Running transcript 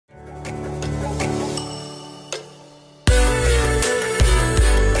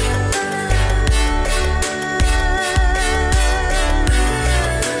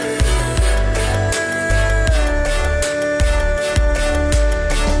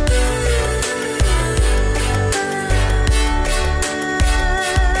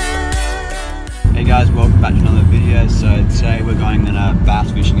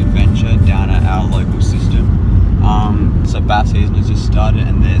bass fishing adventure down at our local system. So bass season has just started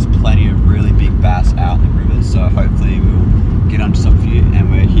and there's plenty of really big bass out in the rivers, so hopefully we'll get onto some few.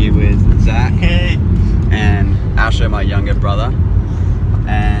 And we're here with Zach and Asher, my younger brother,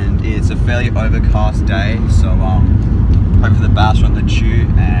 and it's a fairly overcast day, so hopefully the bass are on the chew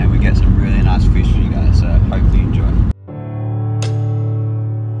and we get some really nice fish for you guys, so hopefully you enjoy.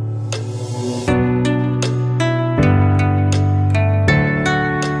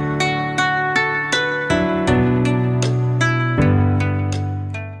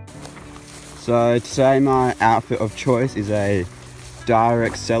 So today my outfit of choice is a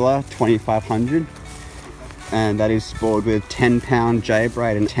direct seller 2500, and that is spooled with 10-pound J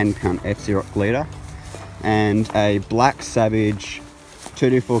braid and 10-pound FC rock leader, and a Black Savage 2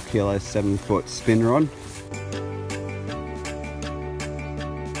 to 4 kilo 7-foot spin rod.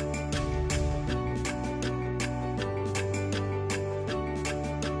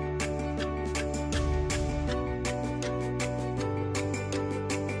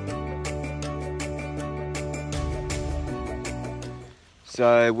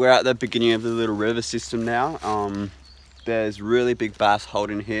 So we're at the beginning of the little river system now. There's really big bass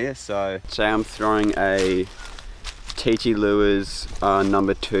holding here. So today I'm throwing a TT Lures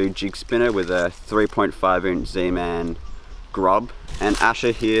number 2 jig spinner with a 3.5-inch Zman grub. And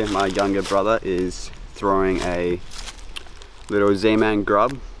Asher here, my younger brother, is throwing a little Zman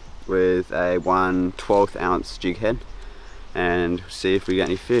grub with a 1/12 ounce jig head, and see if we get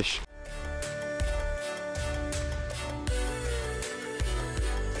any fish.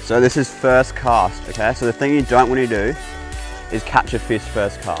 So this is first cast, okay? So the thing you don't want to do is catch a fish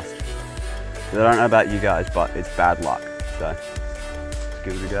first cast. I don't know about you guys, but it's bad luck. So let's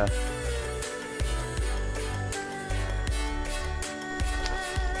give it a go.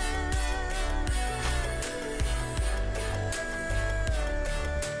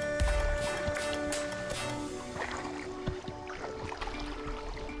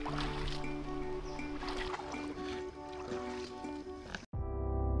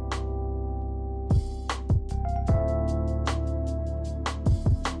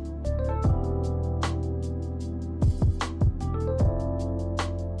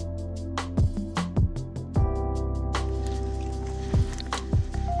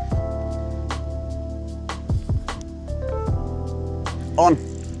 On.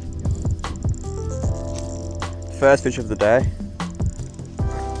 First fish of the day.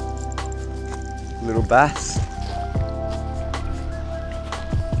 Little bass.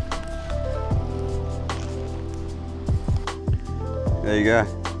 There you go.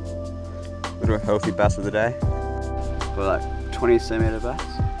 Little healthy bass of the day. For like 20 centimeter bass.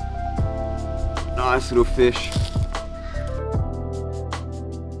 Nice little fish.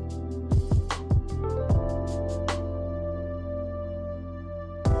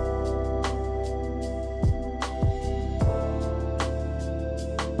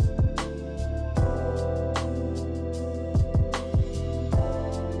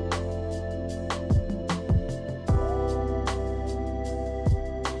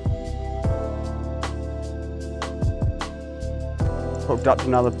 Hooked up to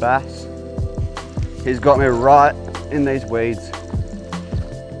another bass. He's got me right in these weeds.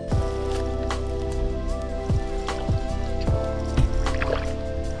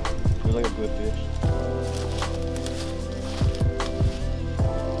 Feels like a good fish.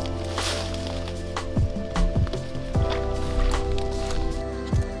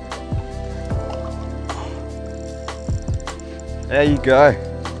 There you go.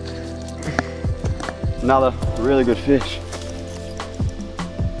 Another really good fish.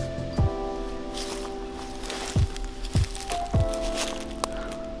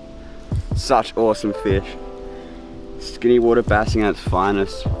 Such awesome fish. Skinny water bassing at its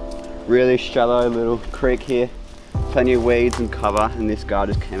finest. Really shallow little creek here. Plenty of weeds and cover, and this guy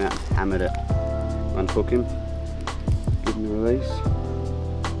just came out and hammered it. Unhook him. Give him a release.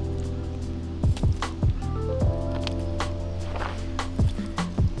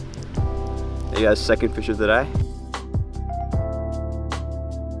 There you go, second fish of the day.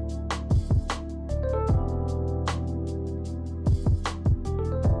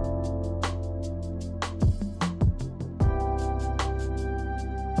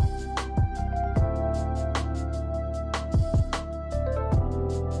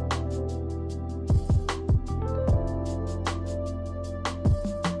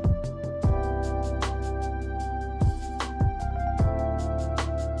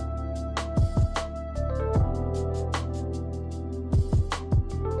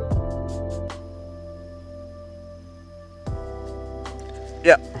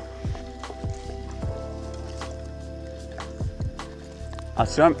 Yep. I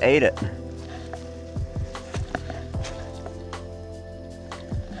saw him eat it.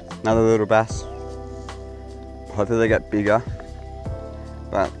 Another little bass. Hopefully they get bigger,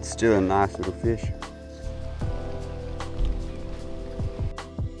 but still a nice little fish.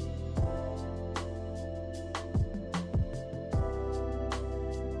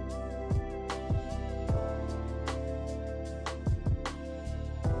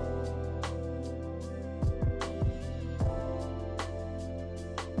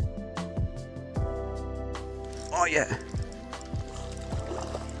 Oh yeah.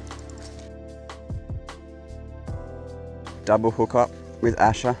 Double hook up with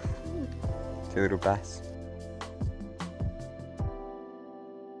Asher. 2 little bass.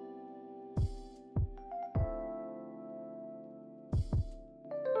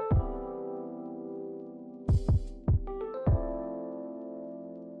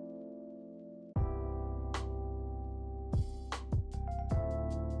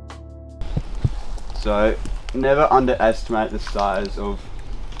 So never underestimate the size of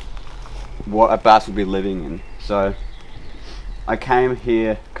what a bass will be living in. So I came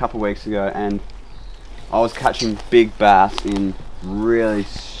here a couple weeks ago and I was catching big bass in really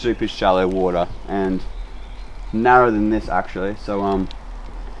super shallow water and narrower than this actually. So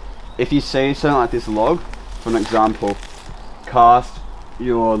if you see something like this log, for an example, cast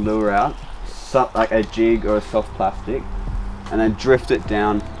your lure out, like a jig or a soft plastic, and then drift it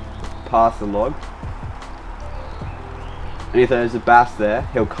down past the log. And if there's a bass there,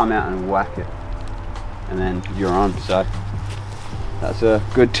 he'll come out and whack it, and then you're on. So that's a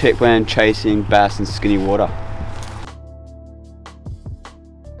good tip when chasing bass in skinny water.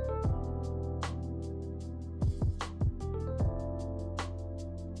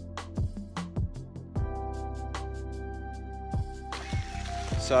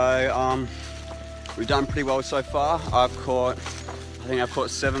 So we've done pretty well so far. I think I've caught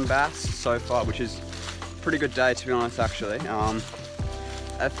 7 bass so far, which is a pretty good day to be honest actually.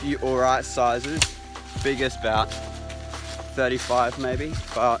 A few alright sizes, biggest about 35 maybe,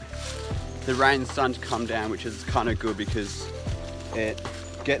 but the rain's starting to come down, which is kind of good because it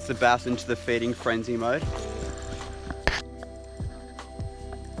gets the bass into the feeding frenzy mode.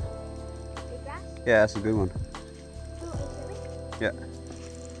 Big bass? Yeah, that's a good one. Yeah.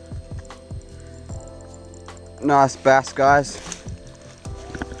 Nice bass, guys.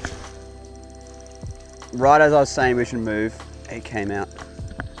 Right as I was saying we should move, it came out.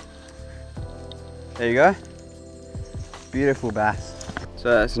 There you go. Beautiful bass.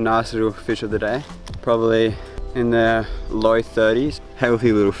 So that's a nice little fish of the day. Probably in the low 30s.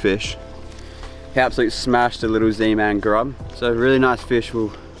 Healthy little fish. He absolutely smashed a little Zman grub. So really nice fish.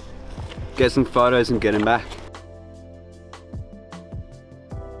 We'll get some photos and get him back.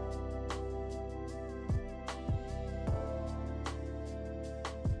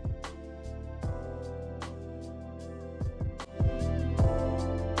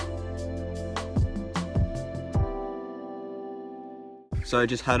 So I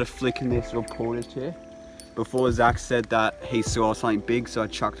just had a flick in this little portage here. Before Zach said that he saw something big, so I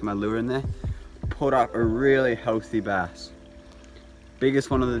chucked my lure in there. Pulled up a really healthy bass. Biggest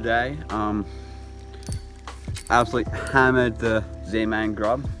one of the day. Absolutely hammered the Z-Man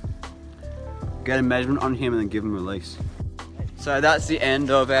grub. Get a measurement on him and then give him release. So that's the end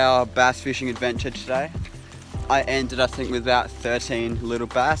of our bass fishing adventure today. I ended I think with about 13 little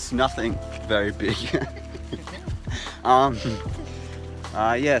bass, nothing very big.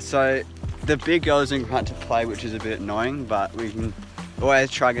 Yeah, so the big girls didn't come out to play, which is a bit annoying, but we can always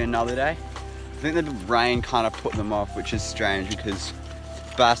try again another day. I think the rain kind of put them off, which is strange because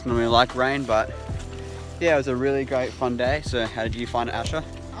bass normally like rain, but yeah, it was a really great fun day. So how did you find it, Asher?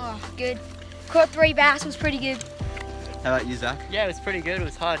 Oh, good. Caught 3 bass, was pretty good. How about you, Zach? Yeah, it was pretty good. It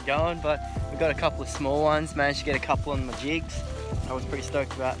was hard going, but we got a couple of small ones, managed to get a couple on the jigs. I was pretty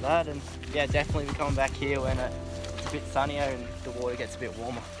stoked about that, and yeah, definitely be coming back here when it's a bit sunnier and the water gets a bit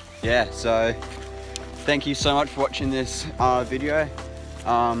warmer. Yeah, so thank you so much for watching this video.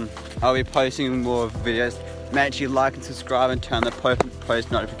 I'll be posting more videos. Make sure you like and subscribe and turn the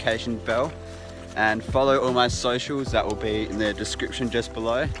post notification bell, and follow all my socials. That will be in the description just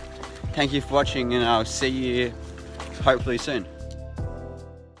below. Thank you for watching, and I'll see you hopefully soon.